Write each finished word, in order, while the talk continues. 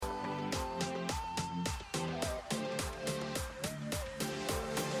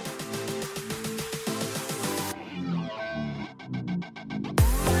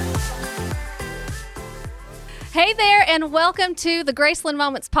Hey there, and welcome to the Graceland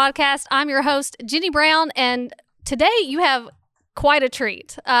Moments podcast. I'm your host, Jenny Brown, and today you have quite a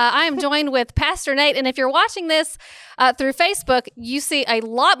treat. I am joined with Pastor Nate, and if you're watching this through Facebook, you see a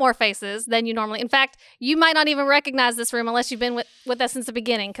lot more faces than you normally. In fact, you might not even recognize this room unless you've been with us since the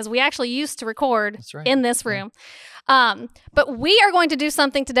beginning, because we actually used to record in this room. But we are going to do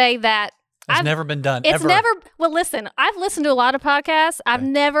something today that It's never been done. It's ever. never. Well, listen, I've listened to a lot of podcasts. I've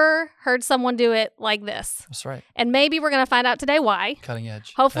never heard someone do it like this. That's right. And maybe we're going to find out today why. Cutting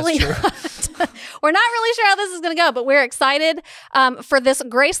edge. Hopefully That's true. not. We're not really sure how this is going to go, but we're excited for this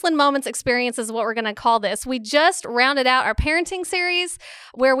Graceland Moments experience is what we're going to call this. We just rounded out our parenting series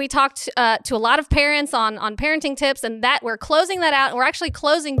where we talked to a lot of parents on parenting tips, and that we're closing that out. And we're actually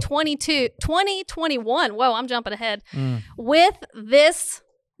closing 2021. Whoa, I'm jumping ahead. With this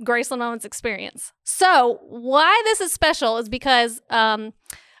Graceland Moments experience. So why this is special is because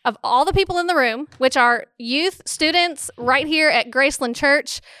of all the people in the room, which are youth students right here at Graceland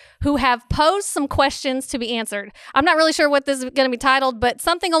Church who have posed some questions to be answered. I'm not really sure what this is going to be titled, but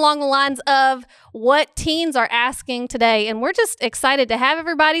something along the lines of what teens are asking today. And we're just excited to have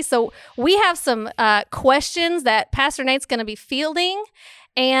everybody. So we have some questions that Pastor Nate's going to be fielding.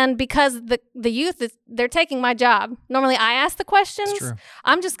 And because the youth, they're taking my job. Normally I ask the questions. True.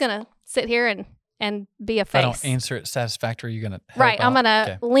 I'm just going to sit here and be a face. If I don't answer it satisfactory, you're going to help Right. I'm out? going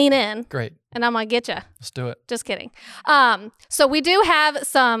to Okay. lean in. Great. And I'm going to get you. Let's do it. Just kidding. So we do have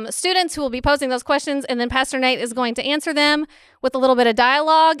some students who will be posing those questions, and then Pastor Nate is going to answer them with a little bit of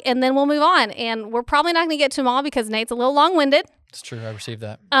dialogue, and then we'll move on. And we're probably not going to get to them all because Nate's a little long-winded. It's true. I received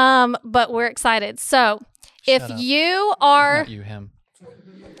that. But we're excited. So if Shut up. you are... Not you, him.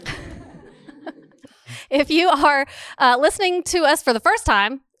 If you are listening to us for the first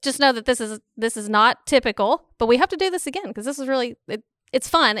time, just know that this is not typical, but we have to do this again because this is really, it's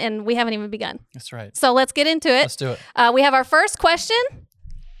fun and we haven't even begun. That's right. So let's get into it. Let's do it. We have our first question.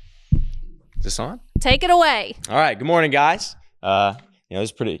 Is this on? Take it away. All right. Good morning, guys.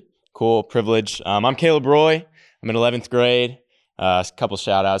 It's a pretty cool privilege. I'm Caleb Roy. I'm in 11th grade. A couple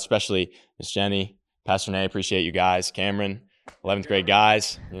shout outs, especially Miss Jenny, Pastor Nate. Appreciate you guys. Cameron, 11th grade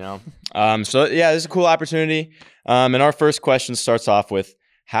guys, this is a cool opportunity. And our first question starts off with,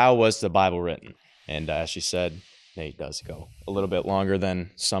 how was the Bible written? And as she said, Nate does go a little bit longer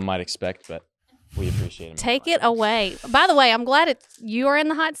than some might expect, but we appreciate him. Take it away. By the way, I'm glad you are in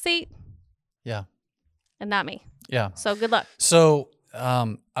the hot seat Yeah. and not me. Yeah. So good luck. So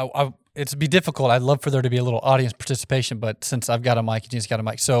it'd be difficult. I'd love for there to be a little audience participation, but since I've got a mic and Jean's got a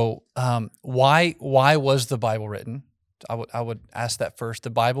mic. So why was the Bible written? I would ask that first.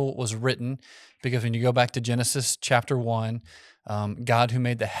 The Bible was written because when you go back to Genesis chapter 1, God who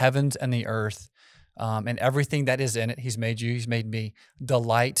made the heavens and the earth and everything that is in it, he's made you, he's made me,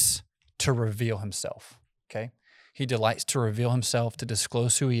 delights to reveal himself, okay? He delights to reveal himself, to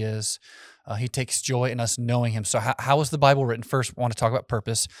disclose who he is. He takes joy in us knowing him. So how was the Bible written? First, I want to talk about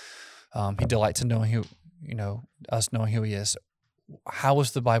purpose. He delights in knowing us knowing who he is. How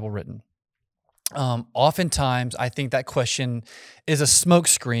was the Bible written? Oftentimes, I think that question is a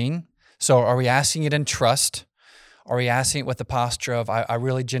smokescreen. So are we asking it in trust? Are we asking it with the posture of, I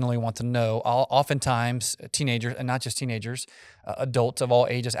really genuinely want to know? Oftentimes, teenagers, and not just teenagers, adults of all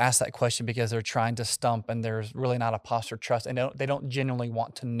ages ask that question because they're trying to stump and there's really not a posture of trust and they don't genuinely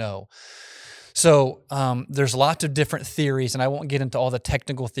want to know. So there's lots of different theories, and I won't get into all the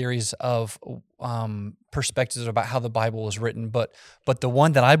technical theories of perspectives about how the Bible was written, but the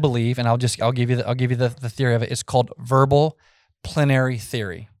one that I believe, and I'll give you the theory of it. It's called verbal plenary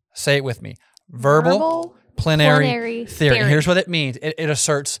theory. Say it with me. Verbal plenary theory. And here's what it means. It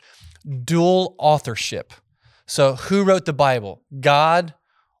asserts dual authorship. So who wrote the Bible? God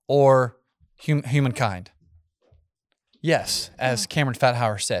or humankind? Yes, as Cameron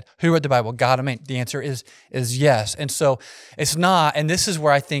Fathauer said. Who wrote the Bible? God or man? The answer is yes. And so it's not, and this is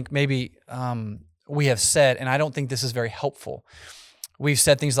where I think maybe we have said, and I don't think this is very helpful. We've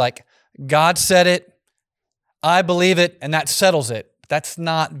said things like, God said it, I believe it, and that settles it. That's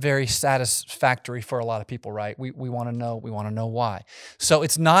not very satisfactory for a lot of people, right? We want to know why. So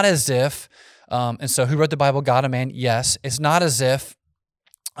it's not as if, and so who wrote the Bible? God or man? Yes. It's not as if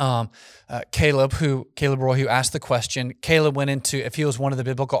Caleb Roy, who asked the question, Caleb went into, if he was one of the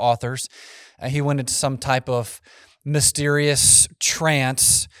biblical authors, he went into some type of mysterious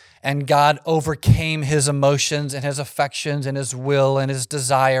trance, and God overcame his emotions and his affections and his will and his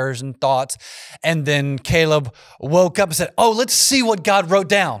desires and thoughts. And then Caleb woke up and said, oh, let's see what God wrote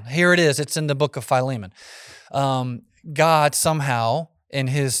down. Here it is. It's in the book of Philemon. God somehow, in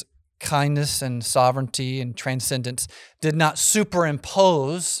his kindness and sovereignty and transcendence, did not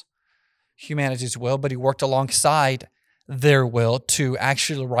superimpose humanity's will, but he worked alongside their will to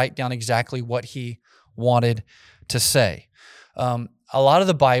actually write down exactly what he wanted to say. A lot of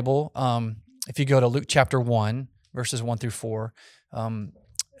the Bible, if you go to Luke chapter 1, verses 1 through 4,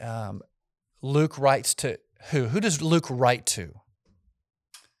 Luke writes to who? Who does Luke write to?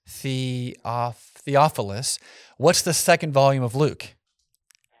 Theophilus. What's the second volume of Luke?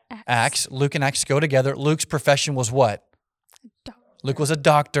 Acts. Luke and Acts go together. Luke's profession was what? Luke was a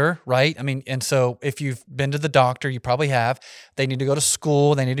doctor, right? I mean, and so if you've been to the doctor, you probably have. They need to go to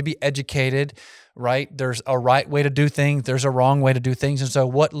school. They need to be educated, right? There's a right way to do things. There's a wrong way to do things. And so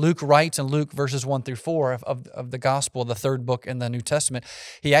what Luke writes in Luke verses 1 through 4 of the gospel, the third book in the New Testament,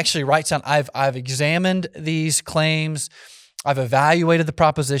 he actually writes down, I've examined these claims. I've evaluated the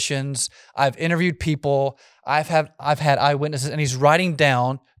propositions. I've interviewed people. I've had eyewitnesses, and he's writing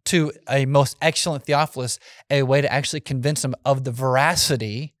down to a most excellent Theophilus a way to actually convince him of the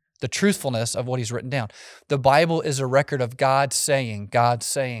veracity, the truthfulness of what he's written down. The Bible is a record of God saying, God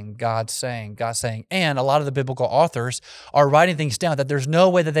saying, God saying, God saying. And a lot of the biblical authors are writing things down that there's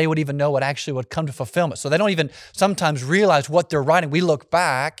no way that they would even know what actually would come to fulfillment. So they don't even sometimes realize what they're writing. We look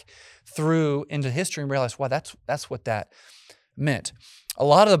back through into history and realize, wow, that's what that meant. A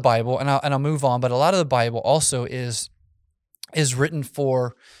lot of the Bible, and I'll move on, but a lot of the Bible also is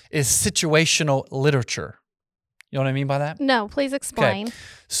situational literature. You know what I mean by that? No, please explain. Okay.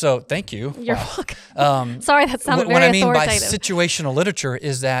 So thank you. You're welcome. Sorry, that sounded very authoritative. What I mean by situational literature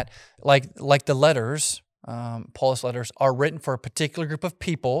is that like the letters, Paul's letters, are written for a particular group of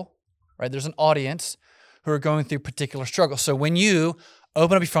people, right? There's an audience who are going through particular struggles. So when you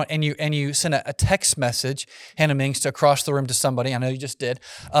open up your phone and you send a text message, Hannah Mings, to across the room to somebody, I know you just did,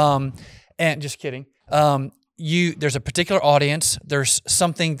 and just kidding, there's a particular audience, there's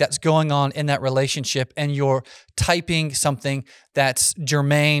something that's going on in that relationship, and you're typing something that's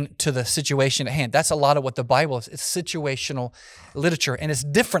germane to the situation at hand. That's a lot of what the Bible is. It's situational literature, and it's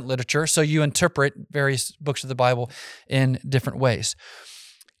different literature, so you interpret various books of the Bible in different ways.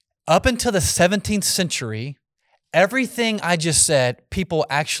 Up until the 17th century, everything I just said, people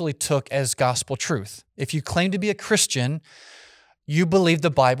actually took as gospel truth. If you claim to be a Christian, you believed the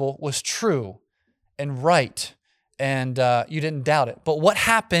Bible was true and right, and you didn't doubt it. But what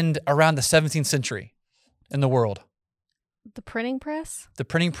happened around the 17th century in the world? The printing press? The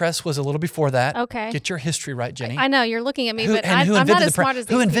printing press was a little before that. Okay. Get your history right, Jenny. I know, you're looking at me, but I'm not as smart as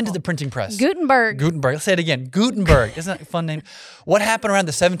these Who invented people. the printing press? Gutenberg. Let's say it again. Gutenberg. Isn't that a fun name? What happened around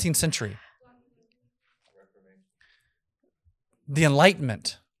the 17th century? The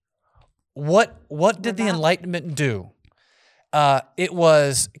Enlightenment. What did the Enlightenment do? It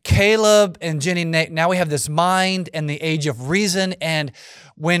was Caleb and Jenny. Now we have this mind and the age of reason. And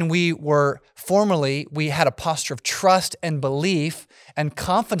when we had a posture of trust and belief and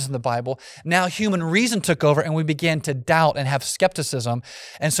confidence in the Bible. Now human reason took over, and we began to doubt and have skepticism.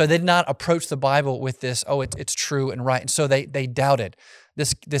 And so they did not approach the Bible with this, it's true and right. And so they doubted.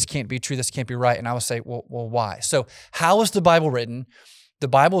 This can't be true. This can't be right. And I would say, well, why? So how was the Bible written? The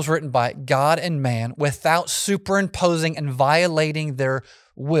Bible was written by God and man without superimposing and violating their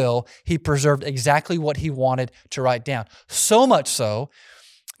will. He preserved exactly what he wanted to write down. So much so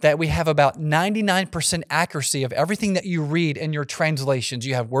that we have about 99% accuracy of everything that you read in your translations.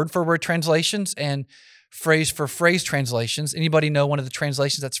 You have word-for-word translations and phrase-for-phrase translations. Anybody know one of the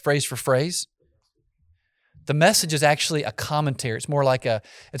translations that's phrase for phrase? The Message is actually a commentary. It's more like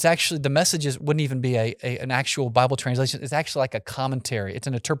the Message wouldn't even be an actual Bible translation. It's actually like a commentary. It's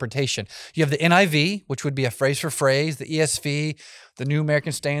an interpretation. You have the NIV, which would be a phrase for phrase, the ESV, the New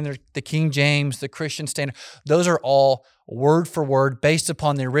American Standard, the King James, the Christian Standard. Those are all word for word based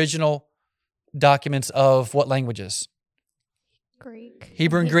upon the original documents of what languages? Greek.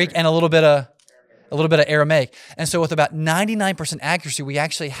 Hebrew and Greek, and a little bit of Aramaic. And so with about 99% accuracy, we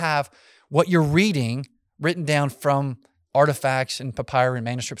actually have what you're reading written down from artifacts and papyri and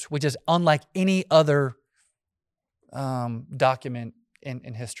manuscripts, which is unlike any other document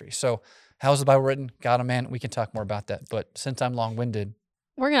in history. So how is the Bible written? God and man, we can talk more about that. But since I'm long-winded,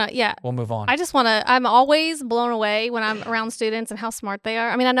 we'll move on. I'm always blown away when I'm around students and how smart they are.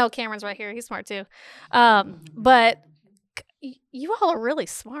 I mean, I know Cameron's right here. He's smart too. But you all are really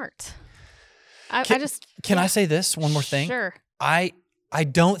smart. Can I say this, one more thing? Sure. I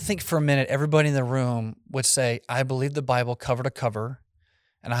don't think for a minute everybody in the room would say, I believe the Bible cover to cover,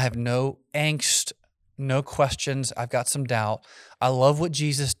 and I have no angst, no questions. I've got some doubt. I love what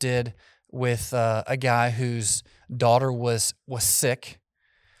Jesus did with a guy whose daughter was sick,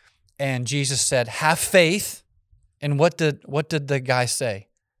 and Jesus said, have faith. And what did the guy say?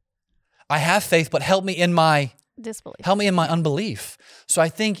 I have faith, but help me in my Disbelief. Help me in my unbelief. So I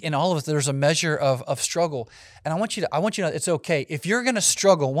think in all of us, there's a measure of struggle. And I want you to know it's okay. If you're going to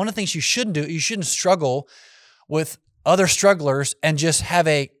struggle, one of the things you shouldn't do, you shouldn't struggle with other strugglers and just have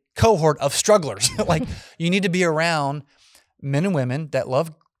a cohort of strugglers. Like, you need to be around men and women that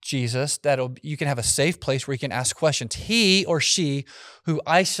love Jesus, you can have a safe place where you can ask questions. He or she who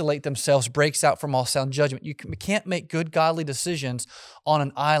isolate themselves breaks out from all sound judgment. You can't make good, godly decisions on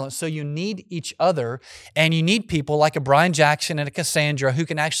an island. So you need each other, and you need people like a Brian Jackson and a Cassandra who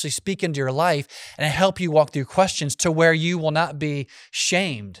can actually speak into your life and help you walk through questions to where you will not be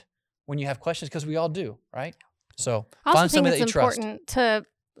shamed when you have questions, because we all do, right? So find somebody that you trust. I also think it's important to,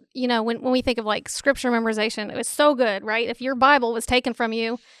 when we think of like scripture memorization, it was so good, right? If your Bible was taken from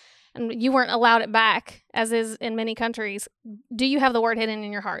you and you weren't allowed it back, as is in many countries, do you have the word hidden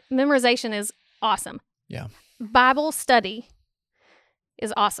in your heart? Memorization is awesome. Yeah. Bible study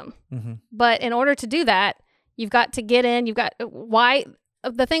is awesome. Mm-hmm. But in order to do that, you've got to get in.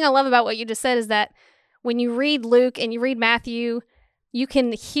 The thing I love about what you just said is that when you read Luke and you read Matthew, you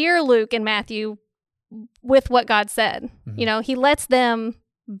can hear Luke and Matthew with what God said. Mm-hmm. He lets them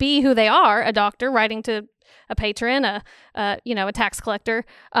be who they are, a doctor writing to a patron, a tax collector.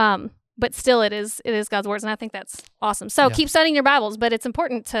 But still it is God's words. And I think that's awesome. So keep studying your Bibles, but it's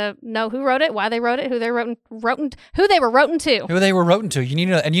important to know who wrote it, why they wrote it, who they who they were wrote to. Who they were wrote to. You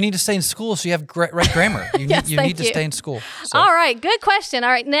need to stay in school so you have right grammar. You need to stay in school. So. All right. Good question.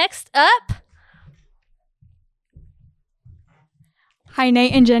 All right. Next up. Hi,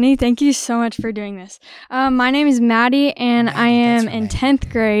 Nate and Jenny. Thank you so much for doing this. My name is Maddie, and I am in 10th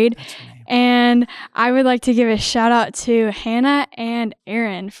grade. And I would like to give a shout out to Hannah and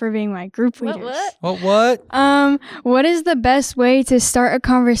Aaron for being my group leaders. What? What is the best way to start a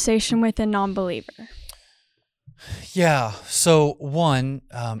conversation with a non-believer? Yeah. So one,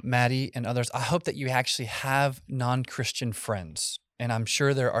 Maddie and others, I hope that you actually have non-Christian friends. And I'm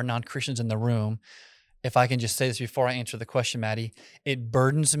sure there are non-Christians in the room. If I can just say this before I answer the question, Maddie, it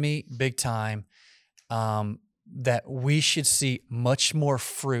burdens me big time that we should see much more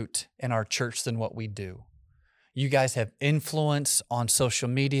fruit in our church than what we do. You guys have influence on social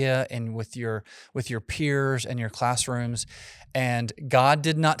media and with your peers and your classrooms, and God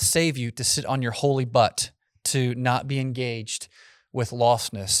did not save you to sit on your holy butt, to not be engaged with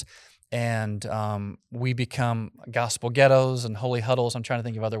lostness. And we become gospel ghettos and holy huddles. I'm trying to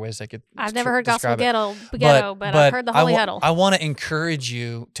think of other ways I could I've never heard gospel describe ghetto, but I've heard the holy huddle. I want to encourage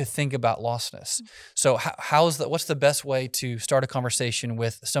you to think about lostness. So what's the best way to start a conversation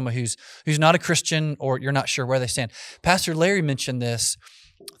with someone who's not a Christian, or you're not sure where they stand? Pastor Larry mentioned this,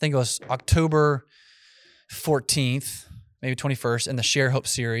 I think it was October 14th, maybe 21st, in the Share Hope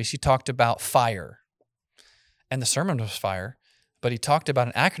series. He talked about fire, and the sermon was fire. But he talked about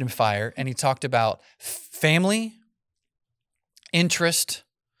an acronym FIRE, and he talked about family, interest,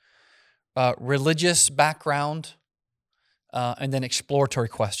 religious background, and then exploratory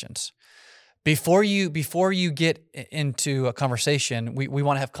questions. Before you get into a conversation, we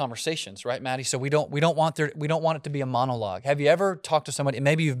want to have conversations, right, Maddie? So we don't want it to be a monologue. Have you ever talked to somebody?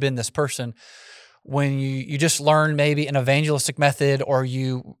 Maybe you've been this person when you just learn maybe an evangelistic method, or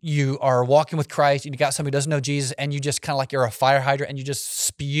you are walking with Christ and you got somebody who doesn't know Jesus, and you just kind of like you're a fire hydrant and you just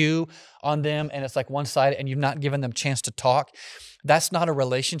spew on them, and it's like one-sided and you've not given them a chance to talk. That's not a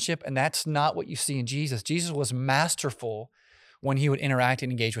relationship, and that's not what you see in Jesus. Jesus was masterful when he would interact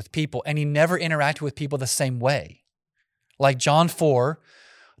and engage with people, and he never interacted with people the same way. Like John 4,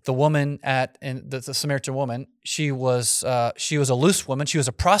 the woman the Samaritan woman, she was a loose woman. She was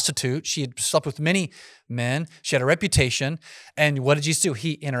a prostitute. She had slept with many men. She had a reputation. And what did Jesus do?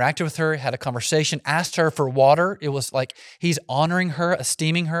 He interacted with her, had a conversation, asked her for water. It was like he's honoring her,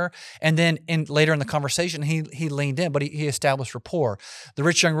 esteeming her. And then later in the conversation, he leaned in, but he established rapport. The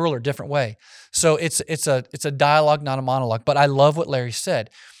rich young ruler, different way. So it's a dialogue, not a monologue. But I love what Larry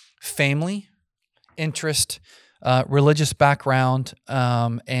said. Family, interest, religious background,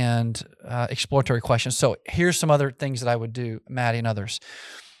 and exploratory questions. So here's some other things that I would do, Maddie and others.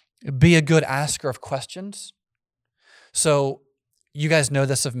 Be a good asker of questions. So you guys know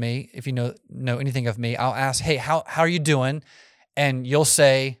this of me. If you know anything of me, I'll ask, hey, how are you doing? And you'll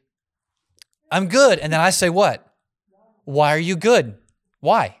say, I'm good. And then I say, what? Why are you good?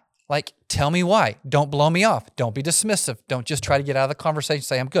 Why? Like, tell me why. Don't blow me off. Don't be dismissive. Don't just try to get out of the conversation.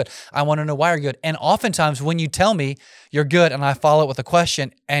 Say, I'm good. I want to know why you're good. And oftentimes when you tell me you're good and I follow it with a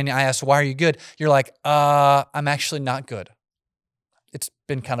question and I ask, why are you good? You're like, I'm actually not good. It's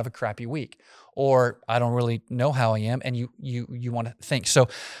been kind of a crappy week. Or I don't really know how I am, and you want to think. So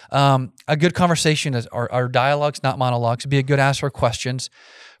a good conversation are dialogues, not monologues. Be a good asker of questions.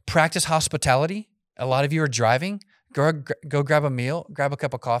 Practice hospitality. A lot of you are driving. Go grab a meal, grab a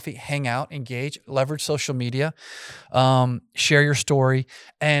cup of coffee, hang out, engage, leverage social media, share your story.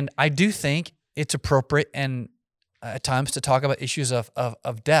 And I do think it's appropriate and at times to talk about issues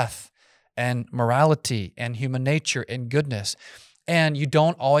of death and morality and human nature and goodness. And you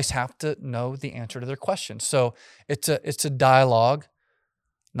don't always have to know the answer to their questions. So it's a dialogue,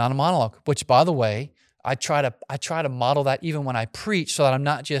 not a monologue, which, by the way, I try to model that even when I preach, so that I'm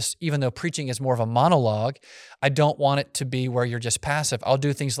not just, even though preaching is more of a monologue, I don't want it to be where you're just passive. I'll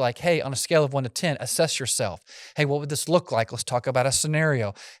do things like, hey, on a scale of 1 to 10, assess yourself. Hey, what would this look like? Let's talk about a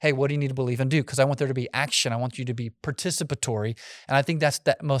scenario. Hey, what do you need to believe and do? Because I want there to be action. I want you to be participatory. And I think that's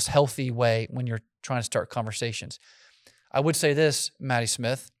the most healthy way when you're trying to start conversations. I would say this, Maddie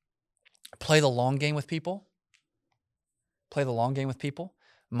Smith, play the long game with people. Play the long game with people.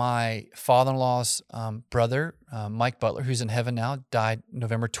 My father-in-law's brother, Mike Butler, who's in heaven now, died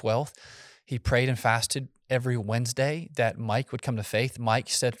November 12th. He prayed and fasted every Wednesday that Mike would come to faith. Mike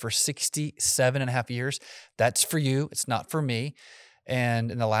said for 67 and a half years, that's for you, it's not for me.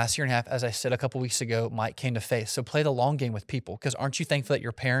 And in the last year and a half, as I said a couple weeks ago, Mike came to faith. So play the long game with people, because aren't you thankful that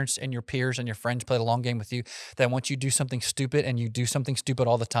your parents and your peers and your friends play the long game with you, that once you do something stupid, and you do something stupid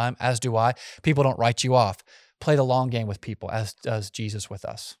all the time, as do I, people don't write you off. Play the long game with people, as does Jesus with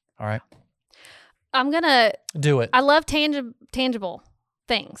us. All right? I'm going to do it. I love tangible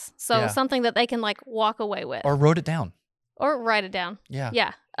things. So something that they can like walk away with. Or wrote it down. Or write it down. Yeah.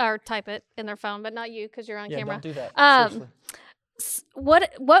 Yeah. Or type it in their phone, but not you, because you're on camera. Don't do that.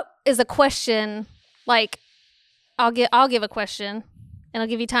 What is a question, like, I'll give a question and I'll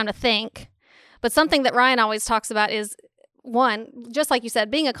give you time to think, but something that Ryan always talks about is, one, just like you said,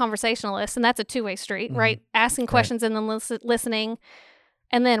 being a conversationalist, and that's a two-way street, right? Asking questions and then listening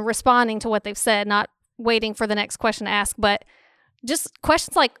and then responding to what they've said, not waiting for the next question to ask, but just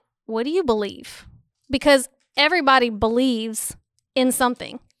questions like, what do you believe? Because everybody believes in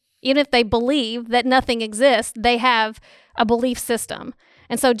something. Even if they believe that nothing exists, they have a belief system.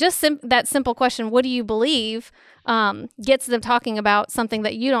 And so just that simple question, what do you believe, gets them talking about something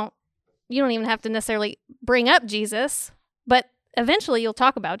that you don't even have to necessarily bring up Jesus, but eventually you'll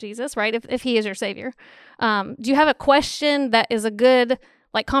talk about Jesus, right? If he is your savior. Do you have a question that is a good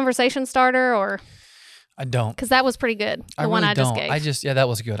like conversation starter, or? I don't. Because that was pretty good. The one I just gave. That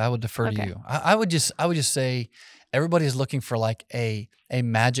was good. I would defer to you. I would just say everybody's looking for like a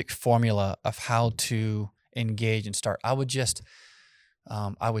magic formula of how to engage and start. I would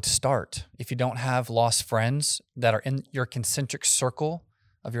start. If you don't have lost friends that are in your concentric circle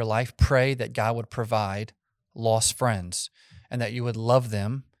of your life, pray that God would provide lost friends and that you would love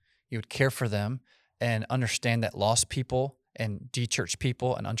them, you would care for them, and understand that lost people and de-churched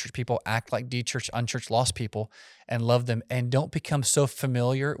people and unchurched people act like de-churched, unchurched, lost people, and love them. And don't become so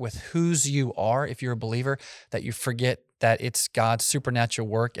familiar with whose you are if you're a believer that you forget that it's God's supernatural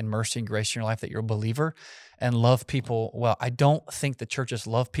work and mercy and grace in your life that you're a believer, and love people well. I don't think the churches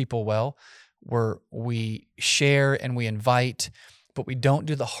love people well, where we share and we invite, but we don't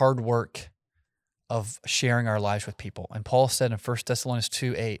do the hard work of sharing our lives with people. And Paul said in 1 Thessalonians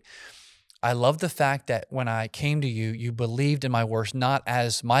 2:8, I love the fact that when I came to you, you believed in my words, not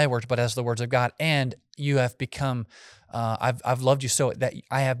as my words, but as the words of God. And you have become, I've loved you so that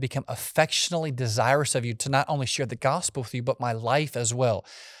I have become affectionately desirous of you to not only share the gospel with you, but my life as well.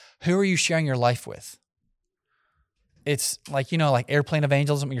 Who are you sharing your life with? It's like, like airplane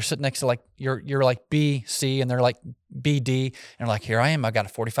evangelism. You're sitting next to like, you're like B, C, and they're like BD. And they're like, here I am. I got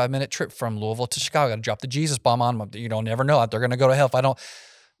a 45-minute trip from Louisville to Chicago. I got to drop the Jesus bomb on them. You don't never know. They're going to go to hell if I don't.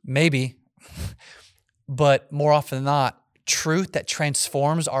 Maybe. But more often than not, truth that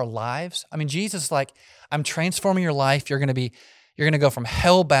transforms our lives. I mean, Jesus is like, I'm transforming your life. You're going to go from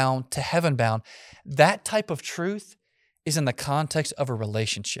hell-bound to heaven-bound. That type of truth is in the context of a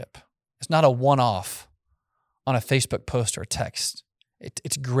relationship. It's not a one-off on a Facebook post or a text.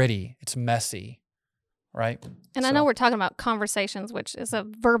 It's gritty. It's messy, right? And I know we're talking about conversations, which is a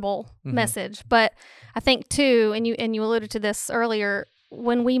verbal message, but I think too, and you alluded to this earlier,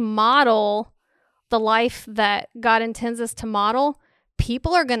 when we model the life that God intends us to model,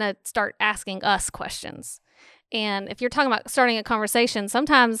 people are going to start asking us questions. And if you're talking about starting a conversation,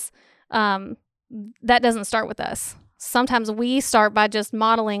 sometimes that doesn't start with us. Sometimes we start by just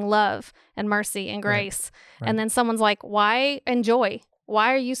modeling love and mercy and grace. Right. And then someone's like, why and joy?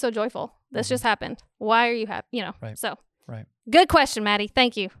 Why are you so joyful? This just happened. Why are you happy? Right. So right. Good question, Maddie.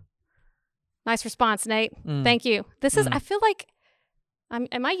 Thank you. Nice response, Nate. Thank you. This is, I feel like,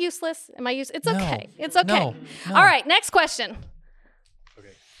 am I useless? It's okay. It's okay. No. All right. Next question.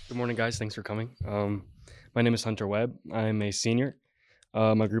 Okay. Good morning, guys. Thanks for coming. My name is Hunter Webb. I'm a senior.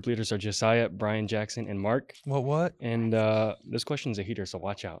 My group leaders are Josiah, Brian, Jackson, and Mark. What? And this question is a heater, so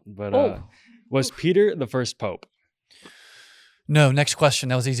watch out. But Oh. was Peter the first pope? No, next question.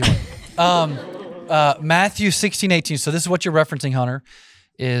 That was an easy one. Matthew 16:18. So this is what you're referencing, Hunter,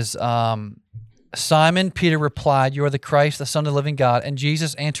 is Simon Peter replied, "You are the Christ, the Son of the living God." And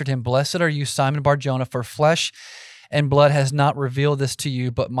Jesus answered him, "Blessed are you, Simon Bar-Jonah, for flesh and blood has not revealed this to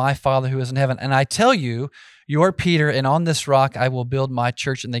you, but my Father who is in heaven. And I tell you, you are Peter, and on this rock I will build my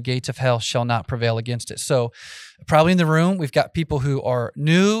church, and the gates of hell shall not prevail against it." So probably in the room, we've got people who are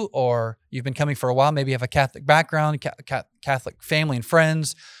new, or you've been coming for a while. Maybe you have a Catholic background, Catholic family and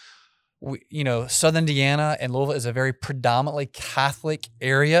friends. Southern Indiana and Louisville is a very predominantly Catholic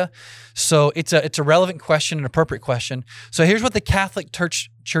area. So it's a relevant question, an appropriate question. So here's what the Catholic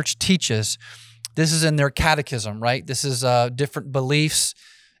Church teaches. This is in their catechism, right? This is different beliefs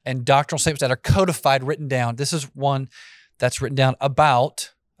and doctrinal statements that are codified, written down. This is one that's written down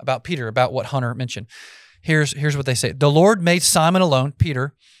about Peter, about what Hunter mentioned. Here's what they say. "The Lord made Simon alone,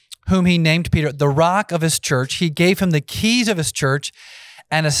 Peter, whom he named Peter, the rock of his church. He gave him the keys of his church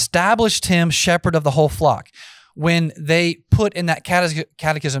and established him shepherd of the whole flock." When they put in that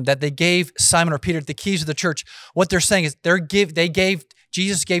catechism that they gave Simon or Peter the keys of the church, what they're saying is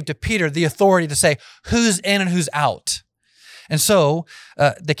Jesus gave to Peter the authority to say who's in and who's out. And so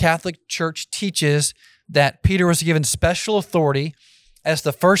the Catholic Church teaches that Peter was given special authority as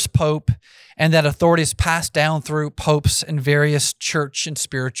the first pope, and that authority is passed down through popes and various church and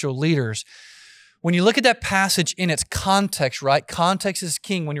spiritual leaders. When you look at that passage in its context, right? Context is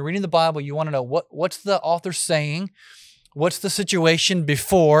king. When you're reading the Bible, you want to know what's the author saying? What's the situation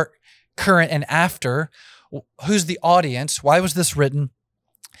before, current, and after? Who's the audience? Why was this written?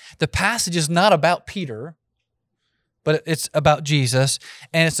 The passage is not about Peter, but it's about Jesus,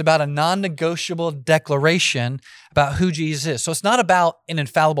 and it's about a non-negotiable declaration about who Jesus is. So it's not about an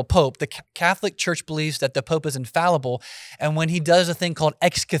infallible pope. The Catholic Church believes that the pope is infallible, and when he does a thing called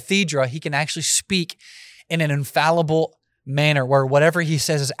ex cathedra, he can actually speak in an infallible manner where whatever he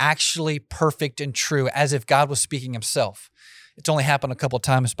says is actually perfect and true, as if God was speaking himself. It's only happened a couple of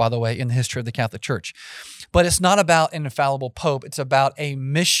times, by the way, in the history of the Catholic Church. But it's not about an infallible pope. It's about a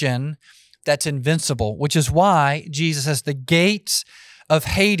mission that's invincible, which is why Jesus says the gates of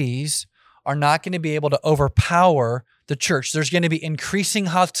Hades are not going to be able to overpower the church. There's going to be increasing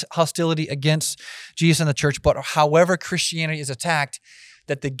hostility against Jesus and the church, but however Christianity is attacked,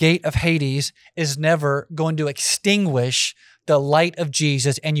 that the gate of Hades is never going to extinguish the light of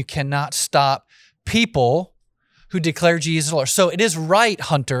Jesus, and you cannot stop people who declare Jesus Lord. So it is right,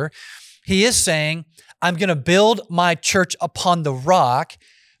 Hunter. He is saying, I'm going to build my church upon the rock.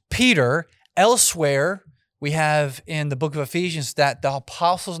 Peter, elsewhere, we have in the book of Ephesians that the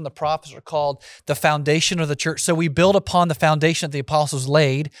apostles and the prophets are called the foundation of the church. So we build upon the foundation that the apostles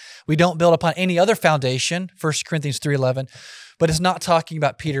laid. We don't build upon any other foundation, 1 Corinthians 3:11, but it's not talking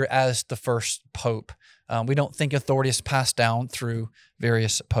about Peter as the first pope. We don't think authority is passed down through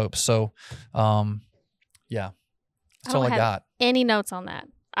various popes. So, yeah, that's all I got. Any notes on that?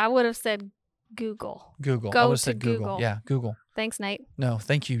 I would have said Google. I would Go have to said Google. Google. Yeah, Google. Thanks, Nate. No,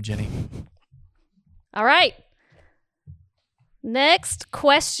 thank you, Jenny. All right. Next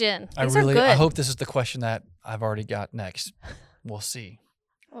question. These are good. I hope this is the question that I've already got next. We'll see.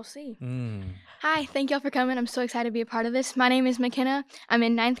 We'll see. Mm. Hi, thank y'all for coming. I'm so excited to be a part of this. My name is McKenna. I'm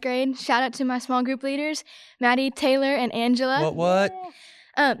in 9th grade. Shout out to my small group leaders, Maddie, Taylor, and Angela. What?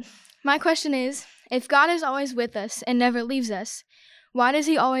 My question is, if God is always with us and never leaves us, why does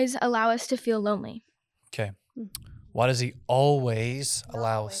he always allow us to feel lonely? Okay. Why does he always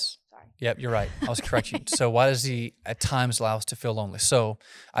allow us? Sorry. Yep, you're right. I was correcting you. So why does he at times allow us to feel lonely? So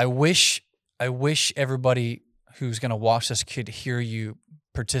I wish everybody who's going to watch this could hear you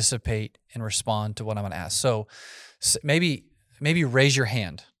participate and respond to what I'm going to ask. So maybe raise your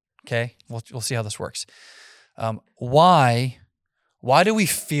hand. Okay, we'll see how this works. Why do we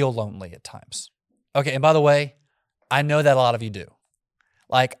feel lonely at times? Okay, and by the way, I know that a lot of you do.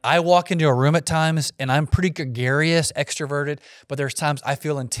 Like, I walk into a room at times and I'm pretty gregarious, extroverted, but there's times I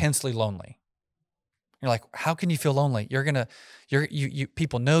feel intensely lonely. You're like, how can you feel lonely? You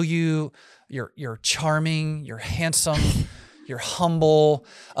people know you, you're charming, you're handsome, you're humble.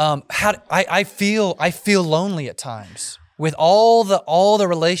 I feel lonely at times with all the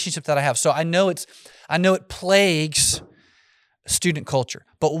relationships that I have. So I know it plagues student culture.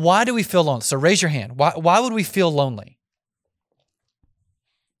 But why do we feel lonely? So raise your hand. Why would we feel lonely?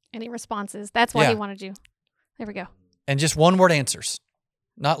 Any responses? That's why he wanted you. There we go. And just one word answers,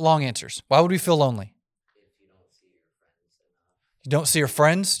 not long answers. Why would we feel lonely? If you don't see your friends enough. You don't see your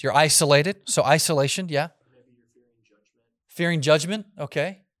friends? You're isolated. So isolation, yeah. Maybe you're Fearing judgment,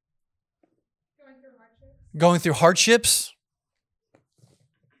 okay. Going through hardships.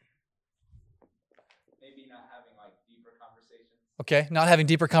 Maybe not having like deeper conversations. Okay, not having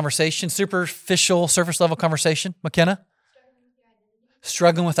deeper conversation, superficial, surface level conversation. McKenna?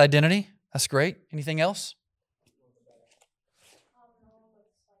 Struggling with identity. That's great. Anything else?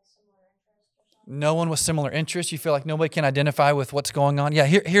 No one with similar interests. You feel like nobody can identify with what's going on. Yeah,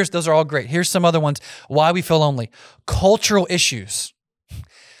 those are all great. Here's some other ones. Why we feel lonely. Cultural issues.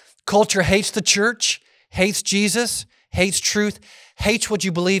 Culture hates the church, hates Jesus, hates truth, hates what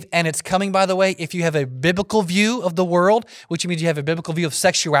you believe, and it's coming, by the way, if you have a biblical view of the world, which means you have a biblical view of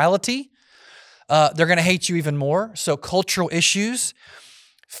sexuality, they're going to hate you even more. So cultural issues.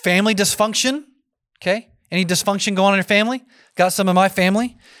 Family dysfunction, okay? Any dysfunction going on in your family? Got some in my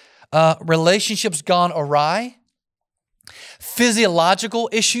family. Relationships gone awry. Physiological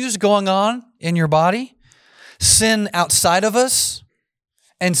issues going on in your body. Sin outside of us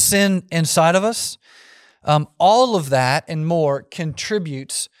and sin inside of us. All of that and more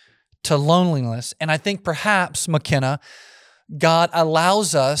contributes to loneliness. And I think perhaps, McKenna, God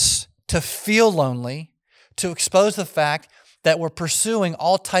allows us to feel lonely, to expose the fact that we're pursuing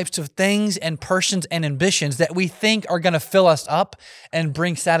all types of things and persons and ambitions that we think are going to fill us up and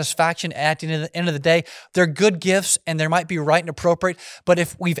bring satisfaction at the end of the day. They're good gifts and they might be right and appropriate, but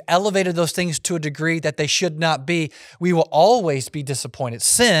if we've elevated those things to a degree that they should not be, we will always be disappointed.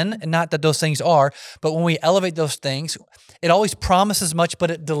 Sin, and not that those things are, but when we elevate those things, it always promises much,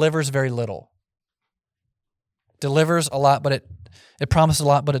 but it delivers very little. Delivers a lot, but it promises a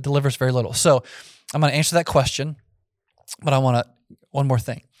lot, but it delivers very little. So I'm going to answer that question. But I want one more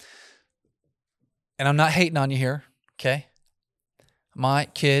thing. And I'm not hating on you here, okay? My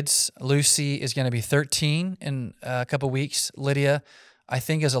kids, Lucy is going to be 13 in a couple weeks. Lydia, I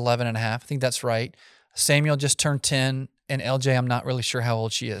think, is 11 and a half. I think that's right. Samuel just turned 10. And LJ, I'm not really sure how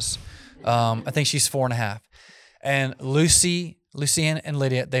old she is. I think she's 4 and a half. And Lucy and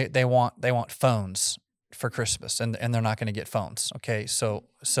Lydia, they want phones for Christmas, and they're not going to get phones, okay? So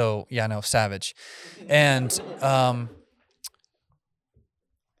yeah, no, savage.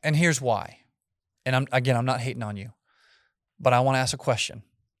 And here's why. And I'm not hating on you, but I want to ask a question.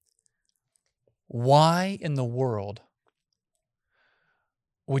 Why in the world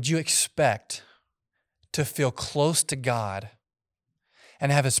would you expect to feel close to God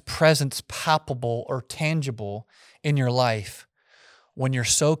and have His presence palpable or tangible in your life when you're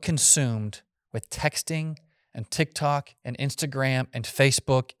so consumed with texting and TikTok and Instagram and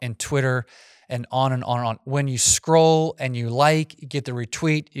Facebook and Twitter and on and on and on? When you scroll and you like, you get the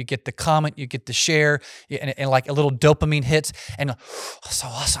retweet, you get the comment, you get the share, and like a little dopamine hits, and so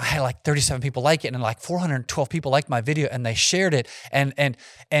awesome, I had like 37 people like it, and like 412 people liked my video, and they shared it, and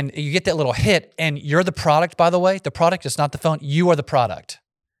you get that little hit, and you're the product, by the way. The product is not the phone. You are the product.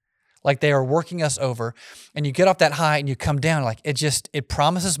 Like they are working us over, and you get off that high and you come down, like it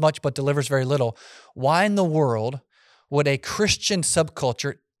promises much but delivers very little. Why in the world would a Christian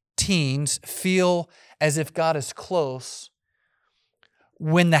subculture, teens, feel as if God is close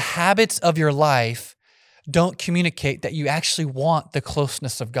when the habits of your life don't communicate that you actually want the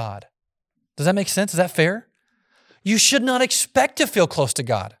closeness of God? Does that make sense? Is that fair? You should not expect to feel close to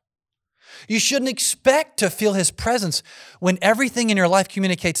God. You shouldn't expect to feel His presence when everything in your life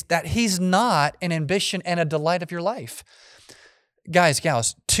communicates that He's not an ambition and a delight of your life. Guys,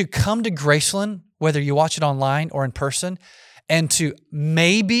 gals, to come to Graceland, whether you watch it online or in person, and to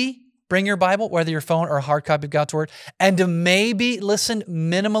maybe bring your Bible, whether your phone or a hard copy of God's Word, and to maybe listen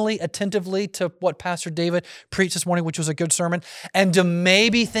minimally attentively to what Pastor David preached this morning, which was a good sermon, and to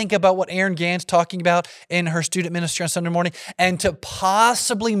maybe think about what Erin Gann's talking about in her student ministry on Sunday morning, and to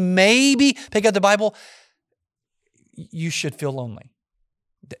possibly maybe pick up the Bible, you should feel lonely.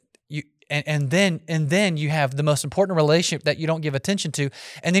 And then you have the most important relationship that you don't give attention to.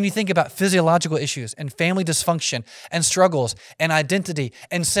 And then you think about physiological issues and family dysfunction and struggles and identity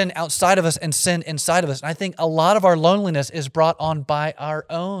and sin outside of us and sin inside of us. And I think a lot of our loneliness is brought on by our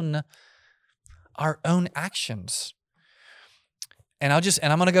own actions. And I'm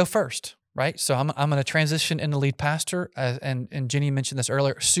going to go first, right? So I'm going to transition into lead pastor, and Jenny mentioned this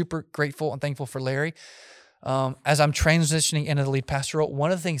earlier. Super grateful and thankful for Larry. As I'm transitioning into the lead pastor role,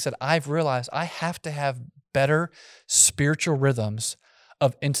 one of the things that I've realized, I have to have better spiritual rhythms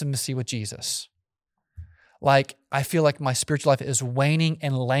of intimacy with Jesus. Like, I feel like my spiritual life is waning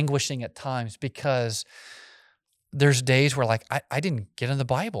and languishing at times because there's days where like I didn't get in the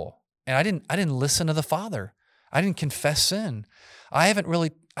Bible and I didn't listen to the Father. I didn't confess sin. I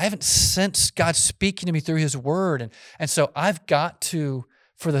haven't sensed God speaking to me through His Word. And so I've got to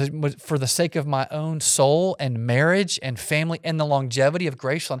for the sake of my own soul and marriage and family and the longevity of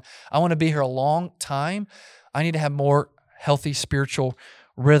Graceland, I want to be here a long time. I need to have more healthy spiritual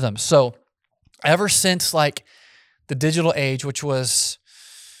rhythm. So ever since like the digital age, which was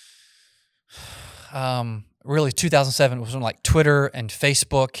really 2007, was when like Twitter and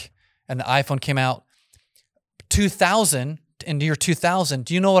Facebook and the iPhone came out. 2000, in the year 2000,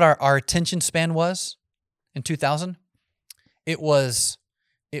 do you know what our attention span was in 2000? It was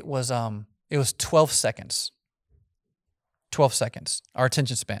 12 seconds. 12 seconds, our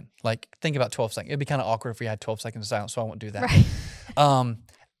attention span. Like, think about 12 seconds. It'd be kind of awkward if we had 12 seconds of silence, so I won't do that. Right.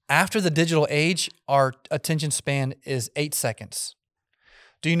 After the digital age, our attention span is 8 seconds.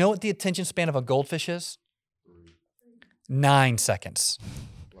 Do you know what the attention span of a goldfish is? 9 seconds.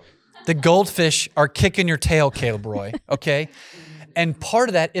 The goldfish are kicking your tail, Caleb Roy, okay? And part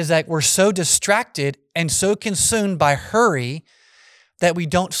of that is that we're so distracted and so consumed by hurry that we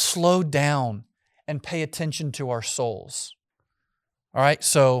don't slow down and pay attention to our souls. All right,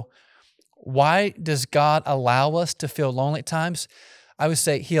 so why does God allow us to feel lonely at times? I would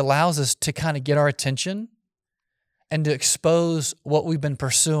say He allows us to kind of get our attention and to expose what we've been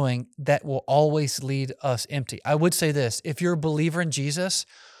pursuing that will always lead us empty. I would say this, if you're a believer in Jesus,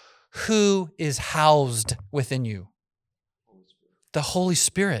 who is housed within you? The Holy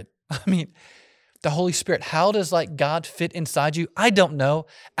Spirit. I mean, the Holy Spirit. How does like God fit inside you? I don't know.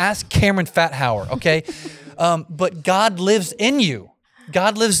 Ask Cameron Fathauer, okay? But God lives in you.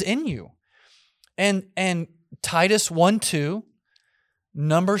 God lives in you. And Titus 1:2,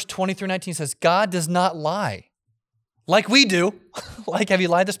 Numbers 20-19 says, God does not lie like we do. Like, have you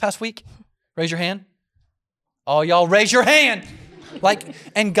lied this past week? Raise your hand. Oh, y'all raise your hand. Like,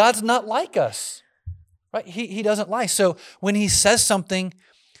 and God's not like us, right? He doesn't lie. So when He says something,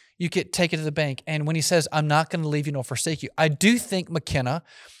 you can take it to the bank. And when He says, I'm not going to leave you nor forsake you, I do think, McKenna,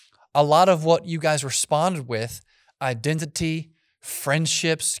 a lot of what you guys responded with, identity,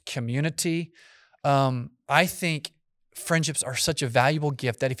 friendships, community, I think friendships are such a valuable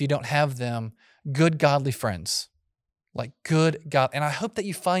gift that if you don't have them, good, godly friends, like good God. And I hope that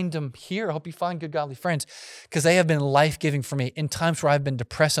you find them here. I hope you find good, godly friends because they have been life-giving for me in times where I've been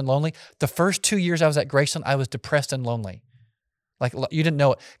depressed and lonely. The first 2 years I was at Graceland, I was depressed and lonely. Like you didn't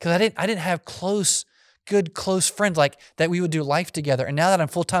know it because I didn't have good, close friends like that we would do life together. And now that I'm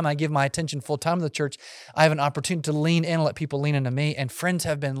full-time, I give my attention full-time to the church, I have an opportunity to lean in and let people lean into me. And friends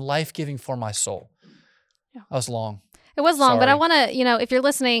have been life-giving for my soul. Yeah. That was long. It was long, Sorry. but I want to, if you're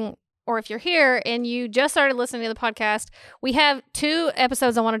listening or if you're here and you just started listening to the podcast, we have 2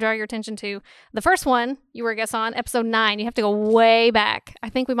 episodes I want to draw your attention to. The first one, you were a guest on, episode 9. You have to go way back. I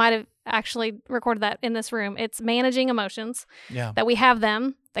think we might have actually recorded that in this room. It's managing emotions. Yeah. That we have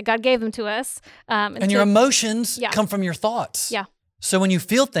them, that God gave them to us. And your emotions come from your thoughts. Yeah. So when you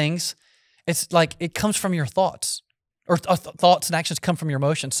feel things, it's like it comes from your thoughts. Or thoughts and actions come from your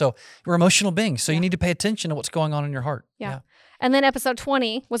emotions. So we're emotional beings. So you need to pay attention to what's going on in your heart. Yeah. And then episode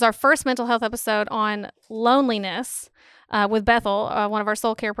 20 was our first mental health episode on loneliness with Bethel, one of our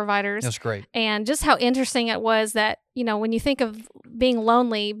soul care providers. That's great. And just how interesting it was that, when you think of being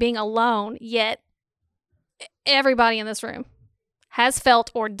lonely, being alone, yet everybody in this room has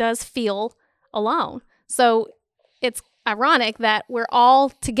felt or does feel alone. So it's ironic that we're all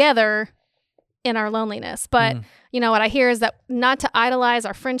together in our loneliness. But what I hear is that not to idolize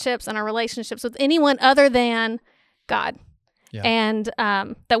our friendships and our relationships with anyone other than God. Yeah. And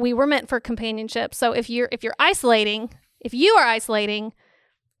that we were meant for companionship. So if you are isolating,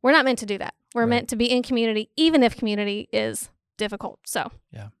 we're not meant to do that. We're meant to be in community, even if community is difficult. So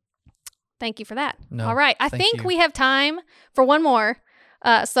thank you for that. No, all right. I think we have time for one more.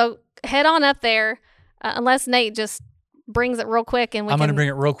 So head on up there, unless Nate just brings it real quick. And I'm going to bring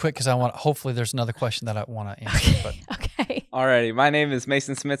it real quick because hopefully there's another question that I want to answer. Okay. Alrighty. My name is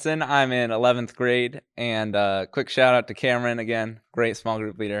Mason Smithson. I'm in 11th grade. And quick shout out to Cameron again. Great small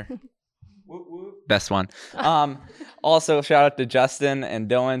group leader. Best one. Also, shout out to Justin and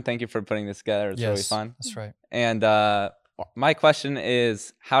Dylan. Thank you for putting this together. It's really fun. That's right. And my question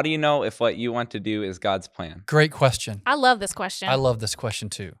is, how do you know if what you want to do is God's plan? Great question. I love this question. I love this question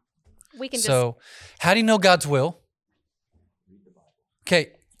too. So how do you know God's will?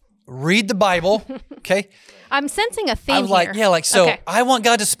 Okay, read the Bible. Okay. I'm sensing a theme here. I want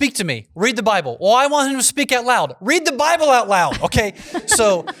God to speak to me. Read the Bible. Well, I want Him to speak out loud. Read the Bible out loud. Okay.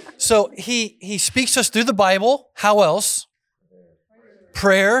 so he speaks to us through the Bible. How else?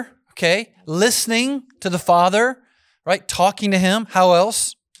 Prayer. Okay. Listening to the Father, right? Talking to Him. How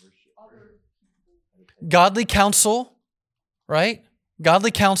else? Godly counsel, right?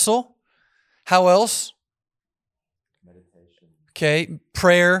 Godly counsel. How else? Okay,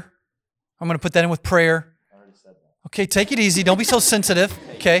 prayer. I'm going to put that in with prayer. Okay, take it easy. Don't be so sensitive.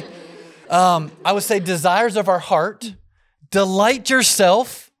 Okay. I would say desires of our heart. Delight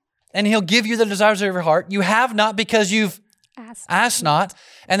yourself, and he'll give you the desires of your heart. You have not because you've asked not.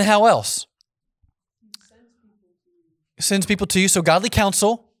 And how else? Sends people to you. So godly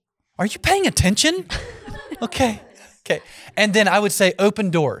counsel. Are you paying attention? Okay. And then I would say open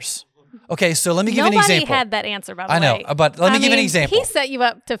doors. Okay, so let me give you an example. Nobody had that answer, by the way. I know, but let me give you an example. He set you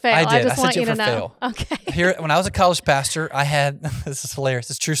up to fail. I did. I just want you to know. Fail. Okay. Here, when I was a college pastor, I had, this is hilarious,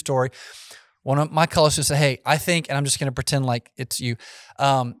 it's a true story. One of my college students said, hey, I think, and I'm just going to pretend like it's you.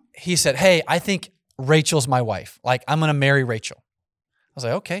 He said, hey, I think Rachel's my wife. Like, I'm going to marry Rachel. I was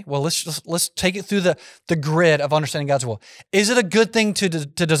like, okay, well, let's take it through the grid of understanding God's will. Is it a good thing to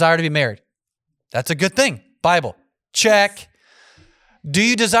desire to be married? That's a good thing. Bible. Check. Do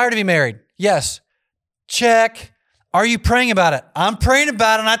you desire to be married? Yes. Check. Are you praying about it? I'm praying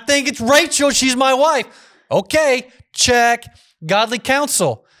about it, and I think it's Rachel. She's my wife. Okay. Check. Godly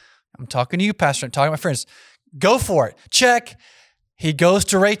counsel. I'm talking to you, Pastor. I'm talking to my friends. Go for it. Check. He goes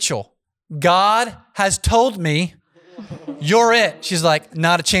to Rachel. God has told me you're it. She's like,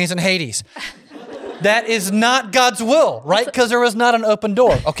 not a chance in Hades. That is not God's will, right? Because there was not an open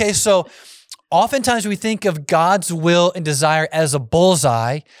door. Okay, so oftentimes we think of God's will and desire as a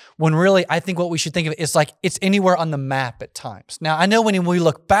bullseye, when really I think what we should think of it is like it's anywhere on the map at times. Now, I know when we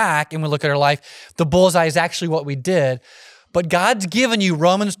look back and we look at our life, the bullseye is actually what we did, but God's given you,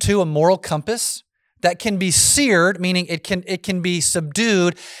 Romans 2, a moral compass that can be seared, meaning it can be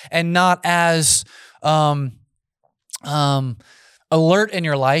subdued and not as alert in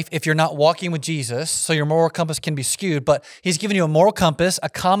your life if you're not walking with Jesus, so your moral compass can be skewed, but he's given you a moral compass, a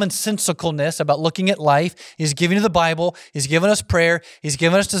commonsensicalness about looking at life. He's given you the Bible. He's given us prayer. He's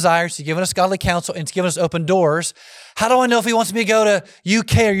given us desires. He's given us godly counsel, and he's given us open doors. How do I know if he wants me to go to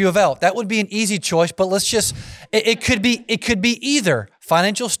UK or U of L? That would be an easy choice, but it could be either.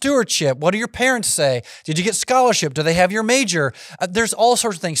 Financial stewardship. What do your parents say? Did you get scholarship? Do they have your major? There's all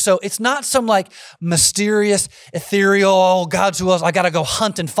sorts of things. So it's not some like mysterious, ethereal, God's will, I got to go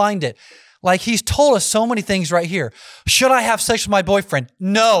hunt and find it. Like he's told us so many things right here. Should I have sex with my boyfriend?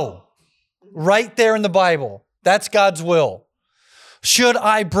 No. Right there in the Bible. That's God's will. Should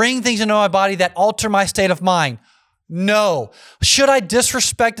I bring things into my body that alter my state of mind? No. Should I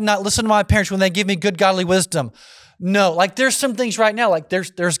disrespect and not listen to my parents when they give me good godly wisdom? No. Like there's some things right now, like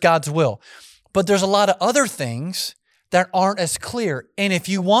there's God's will. But there's a lot of other things that aren't as clear. And if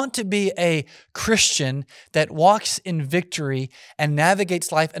you want to be a Christian that walks in victory and navigates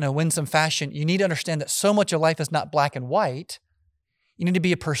life in a winsome fashion, you need to understand that so much of life is not black and white. You need to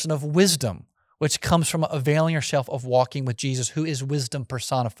be a person of wisdom, which comes from availing yourself of walking with Jesus, who is wisdom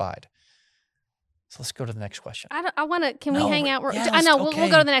personified. So let's go to the next question. I want to. Can we hang out? Yes, I know okay. we'll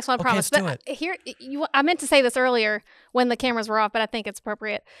go to the next one. I promise. Let's do it. Here, I meant to say this earlier when the cameras were off, but I think it's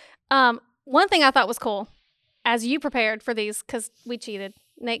appropriate. One thing I thought was cool, as you prepared for these, because we cheated.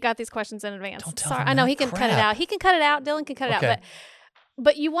 Nate got these questions in advance. Don't tell Sorry, him I know that. he can Crap. cut it out. He can cut it out. Dylan can cut it Okay. out.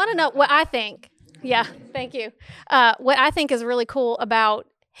 But you want to know what I think? Yeah, thank you. What I think is really cool about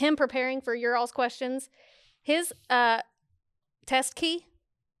him preparing for your all's questions, his test key,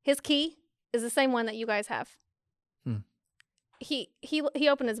 his key is the same one that you guys have. He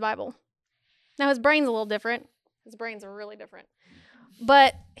opened his Bible. Now his brain's a little different. His brains are really different.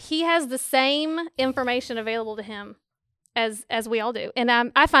 But he has the same information available to him as we all do. And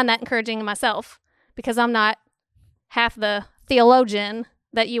I find that encouraging in myself because I'm not half the theologian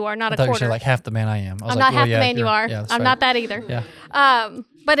that you are, not I a thought you quarter. were like half the man I am. I was I'm like, not well, half yeah, the man you you're- are. Yeah, that's I'm right. not that either. Yeah.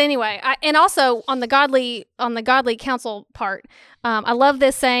 But anyway, and also on the godly counsel part, I love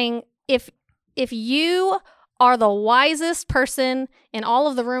this saying, if you are the wisest person in all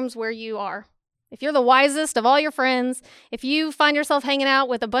of the rooms where you are, if you're the wisest of all your friends, if you find yourself hanging out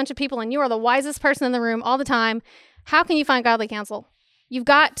with a bunch of people and you are the wisest person in the room all the time, how can you find godly counsel? You've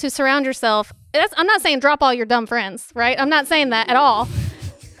got to surround yourself. I'm not saying drop all your dumb friends, right? I'm not saying that at all.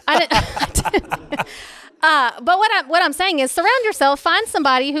 But what I'm saying is surround yourself. Find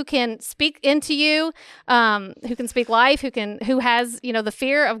somebody who can speak into you, who can speak life, who has the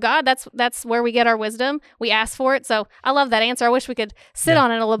fear of God. That's where we get our wisdom. We ask for it. So I love that answer. I wish we could sit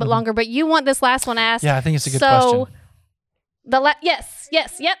on it a little bit longer. But you want this last one asked? Yeah, I think it's a good question. Yes.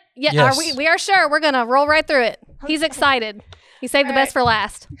 Yes. We are sure. We're gonna roll right through it. He's excited. He saved the best for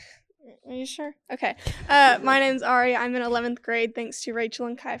last. Are you sure? Okay. My name's Ari. I'm in 11th grade. Thanks to Rachel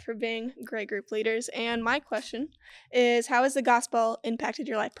and Kai for being great group leaders. And my question is, how has the gospel impacted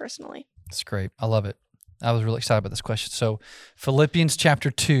your life personally? That's great. I love it. I was really excited about this question. So Philippians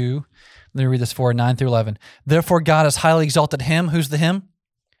chapter 2, Let me read this for 9 through 11. Therefore, God has highly exalted him. Who's the him?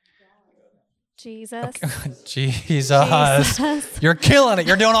 Jesus. Jesus. You're killing it.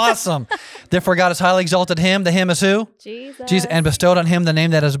 You're doing awesome. Therefore, God has highly exalted him. The him is who? Jesus. And bestowed on him the name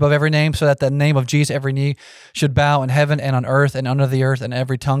that is above every name, so that the name of Jesus every knee should bow in heaven and on earth and under the earth, and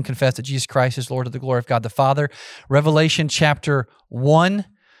every tongue confess that Jesus Christ is Lord, to the glory of God the Father. Revelation chapter 1,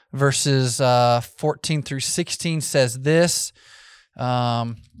 verses 14 through 16 says this.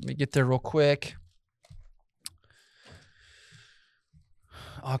 Let me get there real quick.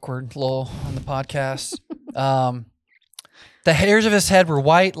 Awkward lull on the podcast. The hairs of his head were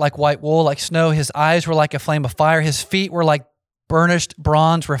white, like white wool, like snow. His eyes were like a flame of fire. His feet were like burnished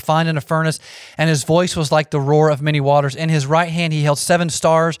bronze refined in a furnace, and his voice was like the roar of many waters. In his right hand he held 7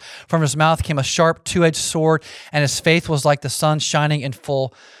 stars. From his mouth came a sharp 2-edged sword, and his face was like the sun shining in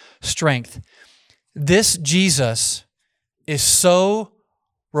full strength. This Jesus is so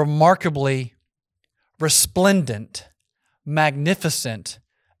remarkably resplendent, magnificent,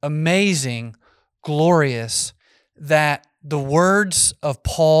 amazing, glorious, that the words of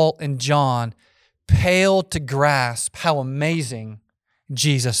Paul and John pale to grasp how amazing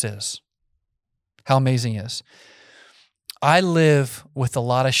Jesus is. How amazing he is. I live with a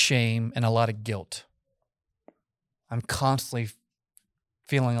lot of shame and a lot of guilt. I'm constantly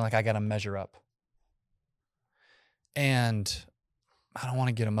feeling like I got to measure up. And I don't want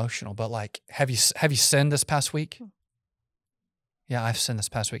to get emotional, but like, have you sinned this past week? Yeah, I've sinned this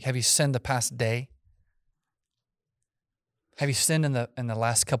past week. Have you sinned the past day? Have you sinned in the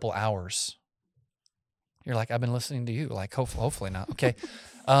last couple hours? You're like, I've been listening to you. Like, hopefully not. Okay.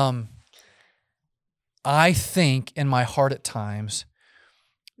 I think in my heart at times,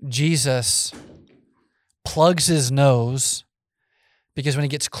 Jesus plugs his nose because when he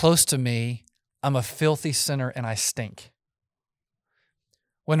gets close to me, I'm a filthy sinner and I stink.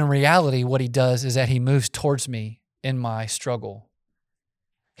 When in reality, what he does is that he moves towards me in my struggle.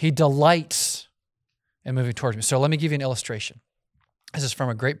 He delights in moving towards me. So let me give you an illustration. This is from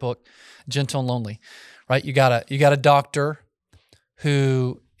a great book, Gentle and Lonely. Right? You got a doctor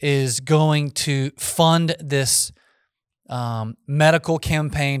who is going to fund this medical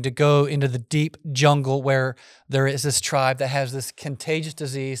campaign to go into the deep jungle where there is this tribe that has this contagious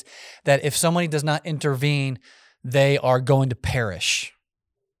disease that if somebody does not intervene, they are going to perish.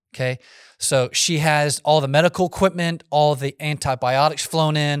 Okay? So she has all the medical equipment, all the antibiotics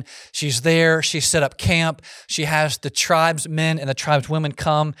flown in. She's there. She set up camp. She has the tribesmen and the tribeswomen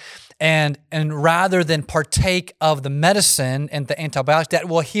come. And rather than partake of the medicine and the antibiotics that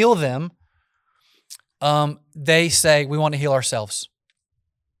will heal them, they say, we want to heal ourselves.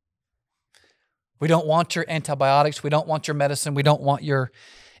 We don't want your antibiotics. We don't want your medicine. We don't want your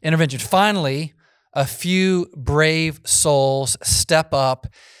intervention. Finally, a few brave souls step up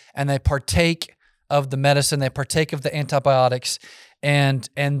and they partake of the medicine, they partake of the antibiotics, and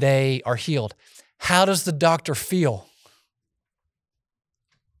they are healed. How does the doctor feel?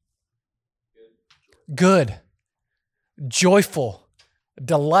 Good, joyful,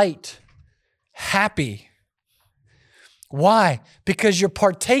 delight, happy. Why? Because you're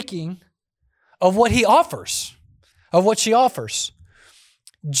partaking of what he offers, of what she offers.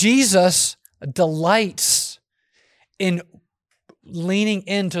 Jesus delights in leaning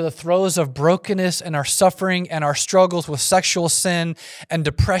into the throes of brokenness and our suffering and our struggles with sexual sin and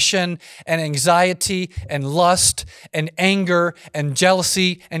depression and anxiety and lust and anger and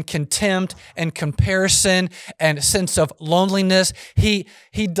jealousy and contempt and comparison and a sense of loneliness. He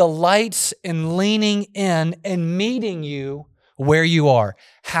delights in leaning in and meeting you where you are.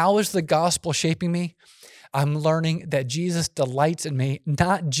 How is the gospel shaping me? I'm learning that Jesus delights in me,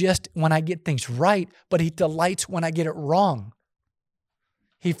 not just when I get things right, but he delights when I get it wrong.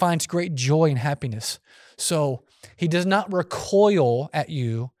 He finds great joy and happiness. So he does not recoil at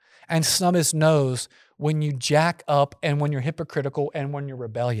you and snub his nose when you jack up and when you're hypocritical and when you're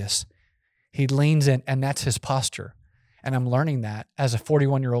rebellious. He leans in, and that's his posture. And I'm learning that as a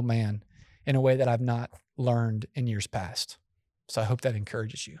 41-year-old man in a way that I've not learned in years past. So I hope that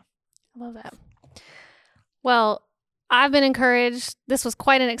encourages you. I love that. Well, I've been encouraged. This was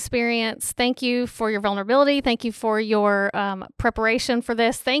quite an experience. Thank you for your vulnerability. Thank you for your preparation for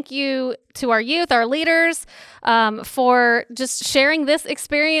this. Thank you to our youth, our leaders, for just sharing this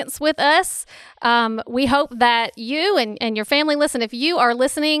experience with us. We hope that you and your family listen. If you are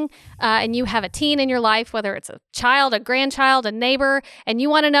listening and you have a teen in your life, whether it's a child, a grandchild, a neighbor, and you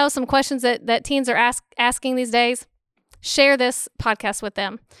want to know some questions that teens are asking these days, share this podcast with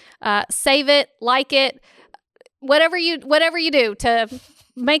them. Save it, like it. Whatever you do to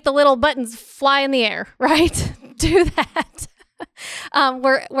make the little buttons fly in the air, right? Do that.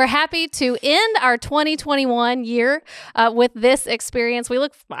 We're happy to end our 2021 year with this experience. We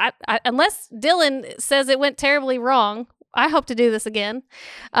look, unless Dylan says it went terribly wrong, I hope to do this again.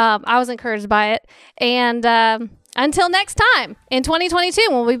 I was encouraged by it. And until next time in 2022,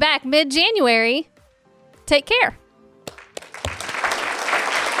 we'll be back mid-January. Take care.